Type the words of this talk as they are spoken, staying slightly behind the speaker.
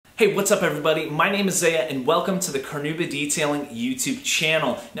Hey, what's up everybody? My name is Zaya and welcome to the CarNewba Detailing YouTube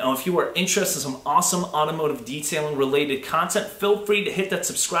channel. Now, if you are interested in some awesome automotive detailing related content, feel free to hit that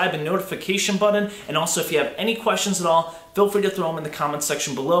subscribe and notification button. And also, if you have any questions at all, feel free to throw them in the comment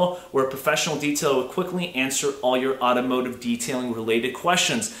section below, where a professional detailer will quickly answer all your automotive detailing related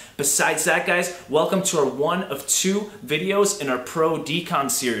questions. Besides that, guys, welcome to our one of two videos in our Pro Decon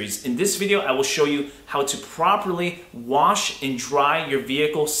series. In this video, I will show you how to properly wash and dry your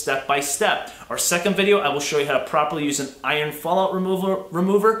vehicle step by step. Our second video, I will show you how to properly use an iron fallout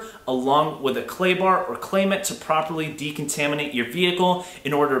remover along with a clay bar or clay mitt to properly decontaminate your vehicle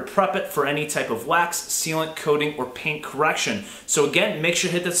in order to prep it for any type of wax, sealant, coating, or paint correction. So again, make sure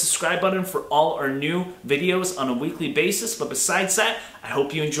to hit that subscribe button for all our new videos on a weekly basis. But besides that, I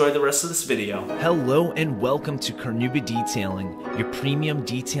hope you enjoy the rest of this video. Hello and welcome to CarNewba Detailing, your premium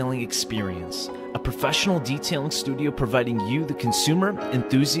detailing experience. A professional detailing studio providing you, the consumer,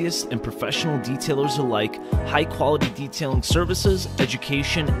 enthusiasts, and professional detailers alike, high-quality detailing services,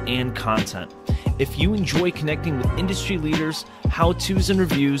 education, and content. If you enjoy connecting with industry leaders, how-tos and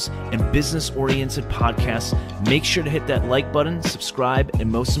reviews, and business-oriented podcasts, make sure to hit that like button, subscribe,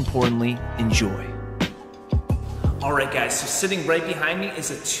 and most importantly, enjoy. Alright guys, so sitting right behind me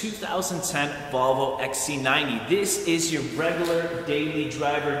is a 2010 Volvo XC90. This is your regular daily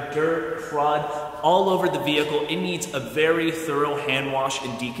driver, dirt, crud, all over the vehicle. It needs a very thorough hand wash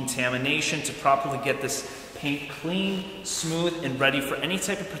and decontamination to properly get this paint clean, smooth, and ready for any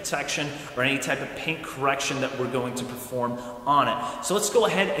type of protection or any type of paint correction that we're going to perform on it. So let's go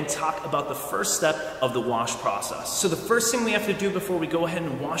ahead and talk about the first step of the wash process. So the first thing we have to do before we go ahead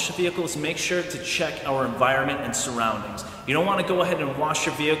and wash the vehicle is make sure to check our environment and surroundings. You don't want to go ahead and wash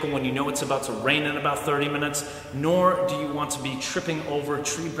your vehicle when you know it's about to rain in about 30 minutes, nor do you want to be tripping over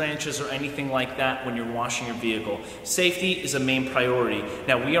tree branches or anything like that when you're washing your vehicle. Safety is a main priority.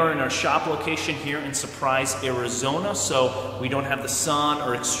 Now, we are in our shop location here in Surprise, Arizona, so we don't have the sun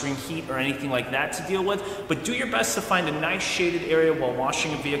or extreme heat or anything like that to deal with, but do your best to find a nice shaded area while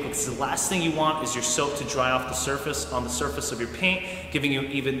washing a vehicle, because the last thing you want is your soap to dry off on the surface of your paint, giving you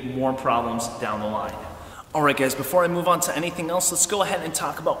even more problems down the line. Alright guys, before I move on to anything else, let's go ahead and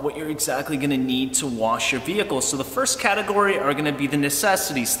talk about what you're exactly going to need to wash your vehicle. So the first category are going to be the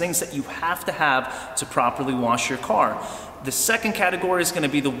necessities, things that you have to properly wash your car. The second category is going to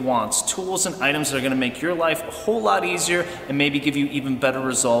be the wants, tools and items that are going to make your life a whole lot easier and maybe give you even better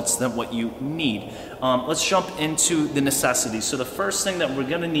results than what you need. Let's jump into the necessities. So the first thing that we're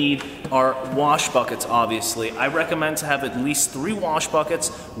going to need are wash buckets, obviously. I recommend to have at least 3 wash buckets,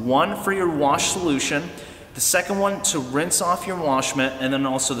 one for your wash solution, the second one to rinse off your wash mitt, and then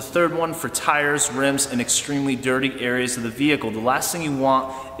also the third one for tires, rims, and extremely dirty areas of the vehicle. The last thing you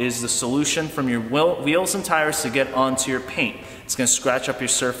want is the solution from your wheels and tires to get onto your paint. It's going to scratch up your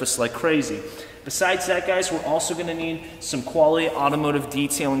surface like crazy. Besides that, guys, we're also going to need some quality automotive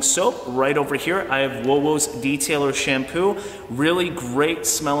detailing soap. Right over here, I have Wowo's Detailer Shampoo. Really great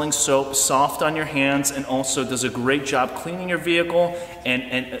smelling soap, soft on your hands, and also does a great job cleaning your vehicle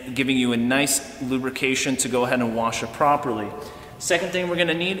and giving you a nice lubrication to go ahead and wash it properly. Second thing we're going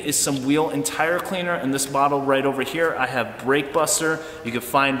to need is some wheel and tire cleaner. In this bottle right over here, I have Brake Buster. You can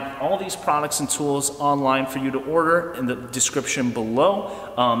find all these products and tools online for you to order in the description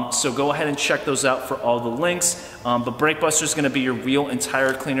below. So go ahead and check those out for all the links. But Brake Buster is going to be your wheel and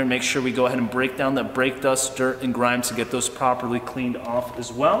tire cleaner. Make sure we go ahead and break down that brake dust, dirt, and grime to get those properly cleaned off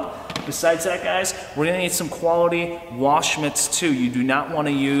as well. Besides that, guys, we're going to need some quality wash mitts too. You do not want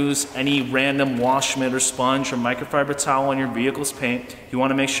to use any random wash mitt or sponge or microfiber towel on your vehicle's paint. You want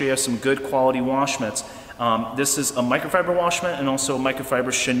to make sure you have some good quality wash mitts. This is a microfiber wash mitt and also a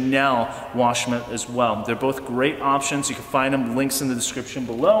microfiber Chanel wash mitt as well. They're both great options. You can find them, links in the description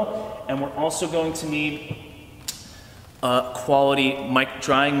below. And we're also going to need quality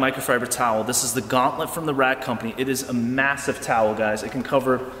drying microfiber towel. This is the Gauntlet from the Rack Company. It is a massive towel, guys. It can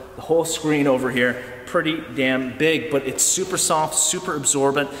cover the whole screen over here. Pretty damn big, but it's super soft, super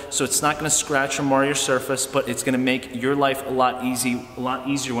absorbent, so it's not going to scratch or mar your surface, but it's going to make your life a lot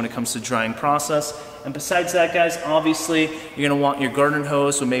easier when it comes to drying process. And besides that, guys, obviously you're going to want your garden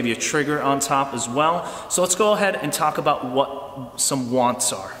hose with maybe a trigger on top as well. So let's go ahead and talk about what some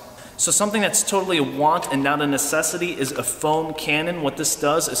wants are. So something that's totally a want and not a necessity is a foam cannon. What this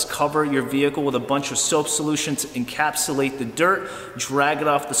does is cover your vehicle with a bunch of soap solution to encapsulate the dirt, drag it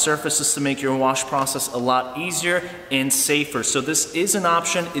off the surfaces to make your wash process a lot easier and safer. So this is an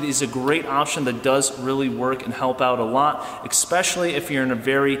option. It is a great option that does really work and help out a lot, especially if you're in a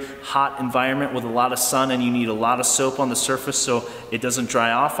very hot environment with a lot of sun and you need a lot of soap on the surface so it doesn't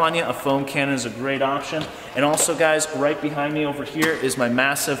dry off on you. A foam cannon is a great option. And also, guys, right behind me over here is my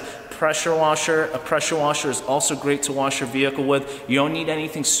massive pressure washer. A pressure washer is also great to wash your vehicle with. You don't need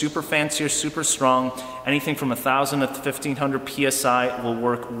anything super fancy or super strong. Anything from 1,000 to 1,500 PSI will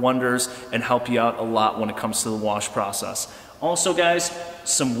work wonders and help you out a lot when it comes to the wash process. Also, guys,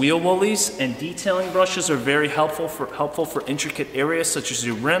 some wheel woolies and detailing brushes are very helpful for intricate areas such as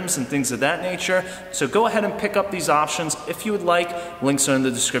your rims and things of that nature. So go ahead and pick up these options if you would like. Links are in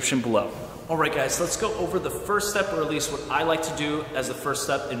the description below. Alright guys, let's go over the first step, or at least what I like to do as the first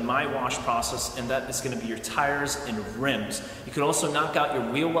step in my wash process, and that is going to be your tires and rims. You could also knock out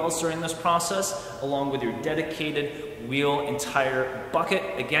your wheel wells during this process, along with your dedicated wheel and tire bucket.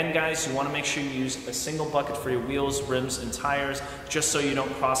 Again guys, you want to make sure you use a single bucket for your wheels, rims, and tires, just so you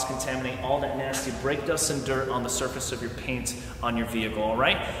don't cross-contaminate all that nasty brake dust and dirt on the surface of your paint on your vehicle,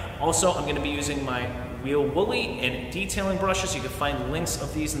 alright? Also, I'm going to be using my wheel woolly and detailing brushes. You can find links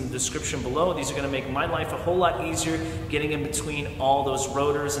of these in the description below. These are going to make my life a whole lot easier getting in between all those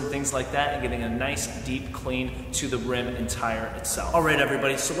rotors and things like that and getting a nice deep clean to the rim and tire itself. Alright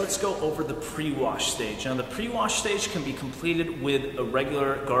everybody, so let's go over the pre-wash stage. Now the pre-wash stage can be completed with a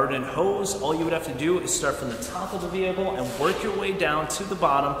regular garden hose. All you would have to do is start from the top of the vehicle and work your way down to the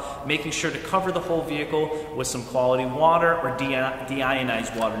bottom, making sure to cover the whole vehicle with some quality water or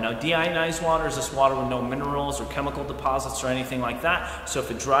deionized water. Now deionized water is this water with no minerals or chemical deposits or anything like that. So if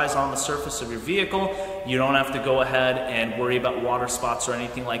it dries on the surface of your vehicle, you don't have to go ahead and worry about water spots or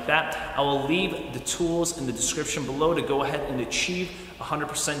anything like that. I will leave the tools in the description below to go ahead and achieve 100%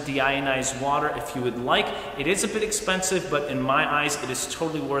 deionized water if you would like. It is a bit expensive, but in my eyes, it is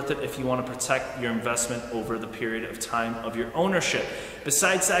totally worth it if you want to protect your investment over the period of time of your ownership.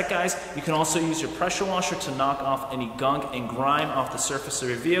 Besides that, guys, you can also use your pressure washer to knock off any gunk and grime off the surface of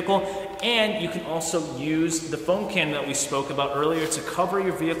your vehicle. And you can also use the foam cannon that we spoke about earlier to cover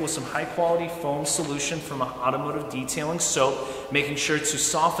your vehicle with some high quality foam solution from an automotive detailing soap, making sure to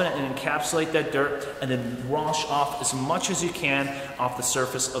soften it and encapsulate that dirt and then wash off as much as you can off the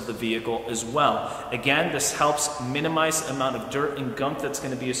surface of the vehicle as well. Again, this helps minimize the amount of dirt and gunk that's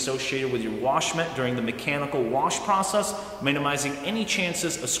going to be associated with your wash mitt during the mechanical wash process, minimizing any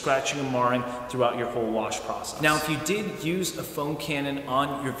chances of scratching and marring throughout your whole wash process. Now, if you did use a foam cannon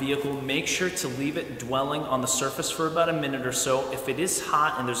on your vehicle, make sure to leave it dwelling on the surface for about a minute or so. If it is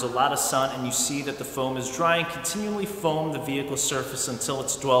hot and there's a lot of sun and you see that the foam is drying, continually foam the vehicle surface until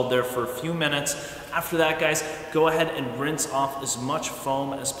it's dwelled there for a few minutes. After that, guys, go ahead and rinse off as much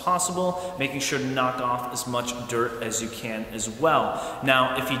foam as possible, making sure to knock off as much dirt as you can as well.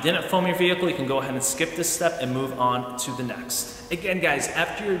 Now, if you didn't foam your vehicle, you can go ahead and skip this step and move on to the next. Again, guys,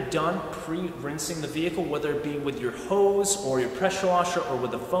 after you're done pre-rinsing the vehicle, whether it be with your hose or your pressure washer or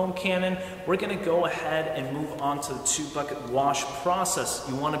with a foam cannon, we're going to go ahead and move on to the 2-bucket wash process.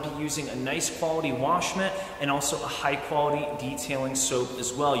 You want to be using a nice quality wash mitt and also a high quality detailing soap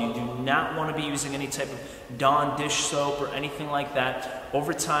as well. You do not want to be using any type of Dawn dish soap or anything like that.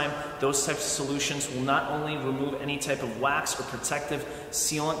 Over time, those types of solutions will not only remove any type of wax or protective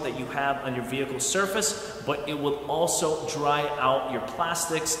sealant that you have on your vehicle surface, but it will also dry out your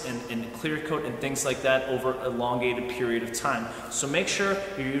plastics and clear coat and things like that over an elongated period of time. So make sure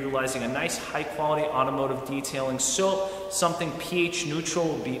you're utilizing a nice high quality automotive detailing soap. Something pH neutral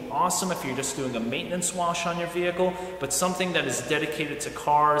would be awesome if you're just doing a maintenance wash on your vehicle, but something that is dedicated to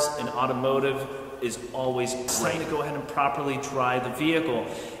cars and automotive is always great. To go ahead and properly dry the vehicle.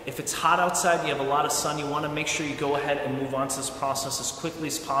 If it's hot outside, you have a lot of sun, you want to make sure you go ahead and move on to this process as quickly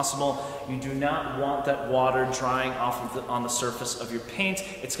as possible. You do not want that water drying off of on the surface of your paint.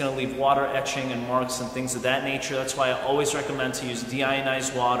 It's going to leave water etching and marks and things of that nature. That's why I always recommend to use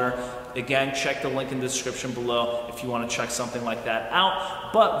deionized water. Again, check the link in the description below if you want to check something like that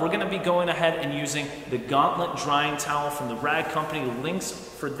out. But we're going to be going ahead and using the Gauntlet drying towel from the Rag Company. Links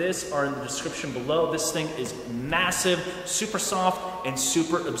for this are in the description below. This thing is massive, super soft, and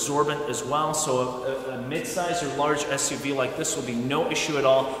super absorbent as well. So a mid-size or large SUV like this will be no issue at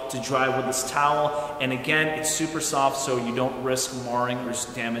all to dry with this towel. And again, it's super soft, so you don't risk marring or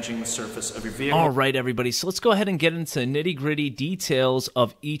damaging the surface of your vehicle. All right, everybody, so let's go ahead and get into the nitty-gritty details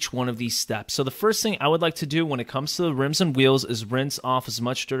of each one of these steps. So the first thing I would like to do when it comes to the rims and wheels is rinse off as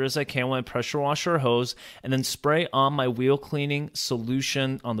much dirt as I can with a pressure washer or hose, and then spray on my wheel cleaning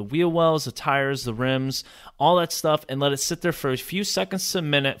solution on the wheel wells, the tires, the rims, all that stuff, and let it sit there for a few seconds to a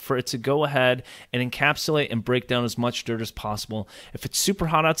minute for it to go ahead and encapsulate and break down as much dirt as possible. If it's super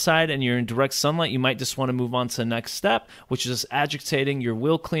hot outside and you're in direct sunlight, you might just want to move on to the next step, which is agitating your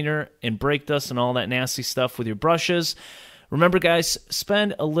wheel cleaner and brake dust and all that nasty stuff with your brushes. Remember, guys,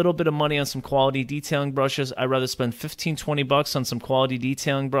 spend a little bit of money on some quality detailing brushes. I'd rather spend $15–20 on some quality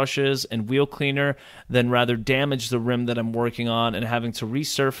detailing brushes and wheel cleaner than rather damage the rim that I'm working on and having to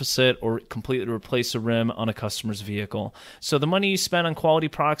resurface it or completely replace a rim on a customer's vehicle. So the money you spend on quality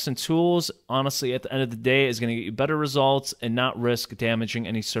products and tools, honestly, at the end of the day, is going to get you better results and not risk damaging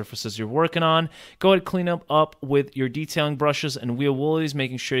any surfaces you're working on. Go ahead and clean up with your detailing brushes and wheel woolies,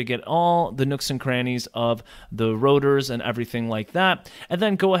 making sure you get all the nooks and crannies of the rotors and everything like that, and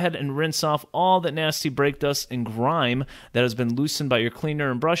then go ahead and rinse off all that nasty brake dust and grime that has been loosened by your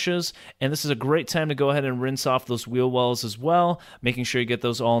cleaner and brushes. And this is a great time to go ahead and rinse off those wheel wells as well, making sure you get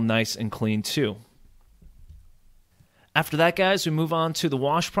those all nice and clean too. After that, guys, we move on to the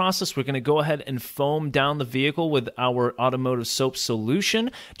wash process. We're going to go ahead and foam down the vehicle with our automotive soap solution.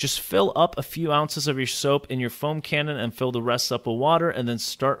 Just fill up a few ounces of your soap in your foam cannon and fill the rest up with water, and then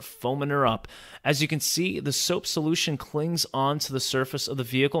start foaming her up. As you can see, the soap solution clings onto the surface of the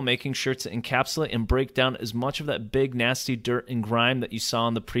vehicle, making sure to encapsulate and break down as much of that big, nasty dirt and grime that you saw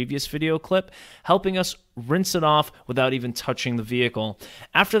in the previous video clip, helping us rinse it off without even touching the vehicle.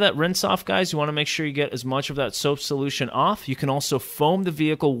 After that rinse off, guys, you want to make sure you get as much of that soap solution off. You can also foam the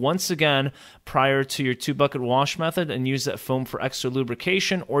vehicle once again prior to your 2-bucket wash method and use that foam for extra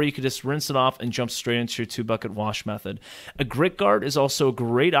lubrication, or you could just rinse it off and jump straight into your 2-bucket wash method. A grit guard is also a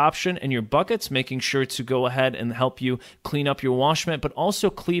great option in your buckets, making sure to go ahead and help you clean up your wash mitt, but also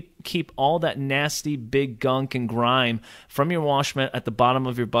keep all that nasty big gunk and grime from your wash mitt at the bottom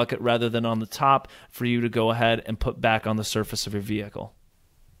of your bucket rather than on the top for you to go ahead and put back on the surface of your vehicle.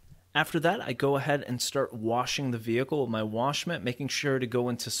 After that, I go ahead and start washing the vehicle with my wash mitt, making sure to go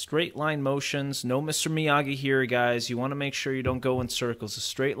into straight line motions. No Mr. Miyagi here, guys. You want to make sure you don't go in circles. The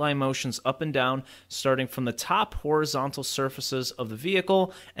straight line motions up and down, starting from the top horizontal surfaces of the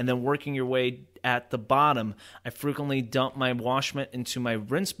vehicle and then working your way at the bottom. I frequently dump my wash mitt into my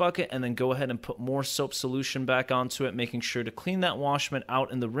rinse bucket and then go ahead and put more soap solution back onto it, making sure to clean that wash mitt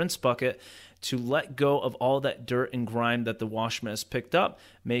out in the rinse bucket to let go of all that dirt and grime that the wash mitt has picked up,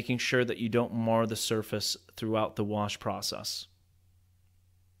 making sure that you don't mar the surface throughout the wash process.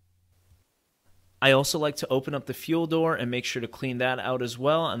 I also like to open up the fuel door and make sure to clean that out as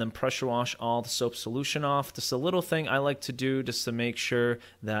well, and then pressure wash all the soap solution off. Just a little thing I like to do just to make sure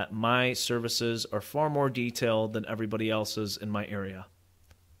that my services are far more detailed than everybody else's in my area.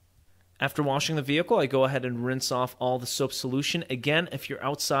 After washing the vehicle, I go ahead and rinse off all the soap solution. Again, if you're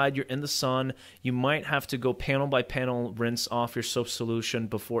outside, you're in the sun, you might have to go panel by panel rinse off your soap solution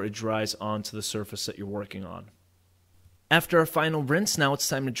before it dries onto the surface that you're working on. After a final rinse, now it's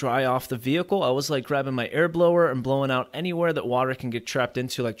time to dry off the vehicle. I always like grabbing my air blower and blowing out anywhere that water can get trapped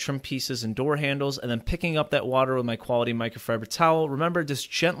into, like trim pieces and door handles, and then picking up that water with my quality microfiber towel. Remember, just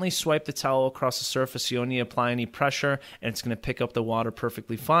gently swipe the towel across the surface. You don't need to apply any pressure, and it's going to pick up the water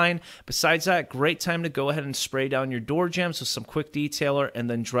perfectly fine. Besides that, great time to go ahead and spray down your door jambs with some quick detailer and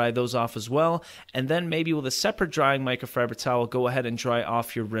then dry those off as well. And then maybe with a separate drying microfiber towel, go ahead and dry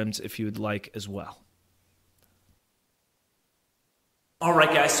off your rims if you would like as well.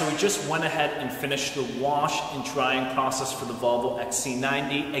 Alright guys, so we just went ahead and finished the wash and drying process for the Volvo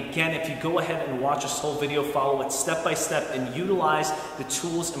XC90. Again, if you go ahead and watch this whole video, follow it step by step and utilize the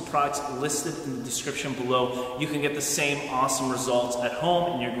tools and products listed in the description below, you can get the same awesome results at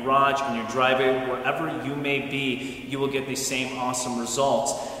home, in your garage, in your driveway, wherever you may be, you will get the same awesome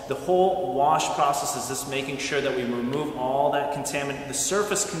results. The whole wash process is just making sure that we remove all that the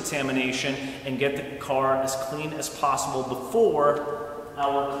surface contamination and get the car as clean as possible before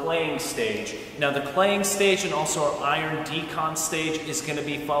our claying stage. Now the claying stage and also our iron decon stage is going to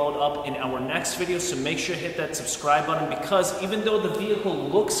be followed up in our next video, so make sure to hit that subscribe button, because even though the vehicle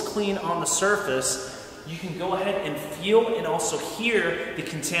looks clean on the surface, you can go ahead and feel and also hear the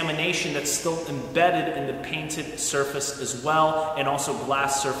contamination that's still embedded in the painted surface as well, and also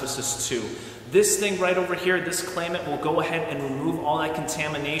glass surfaces too. This thing right over here, this claimant, will go ahead and remove all that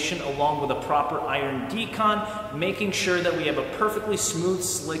contamination along with a proper iron decon, making sure that we have a perfectly smooth,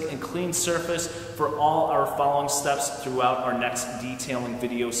 slick, and clean surface for all our following steps throughout our next detailing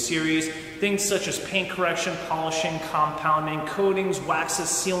video series. Things such as paint correction, polishing, compounding, coatings, waxes,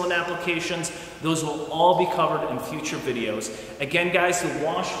 sealant applications, those will all be covered in future videos. Again, guys, the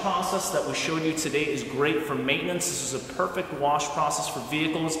wash process that we showed you today is great for maintenance. This is a perfect wash process for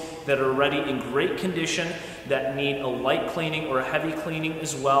vehicles that are already in great condition, that need a light cleaning or a heavy cleaning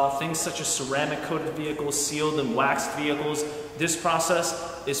as well. Things such as ceramic coated vehicles, sealed and waxed vehicles. This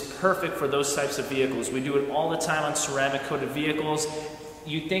process is perfect for those types of vehicles. We do it all the time on ceramic coated vehicles.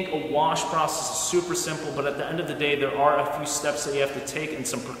 You think a wash process is super simple, but at the end of the day, there are a few steps that you have to take and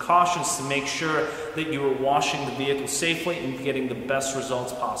some precautions to make sure that you are washing the vehicle safely and getting the best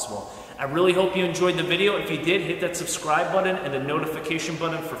results possible. I really hope you enjoyed the video. If you did, hit that subscribe button and the notification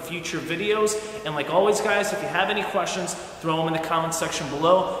button for future videos. And like always, guys, if you have any questions, throw them in the comment section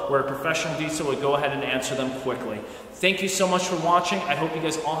below, where a professional detail will go ahead and answer them quickly. Thank you so much for watching. I hope you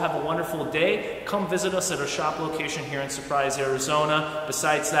guys all have a wonderful day. Come visit us at our shop location here in Surprise, Arizona.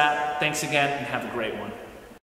 Besides that, thanks again and have a great one.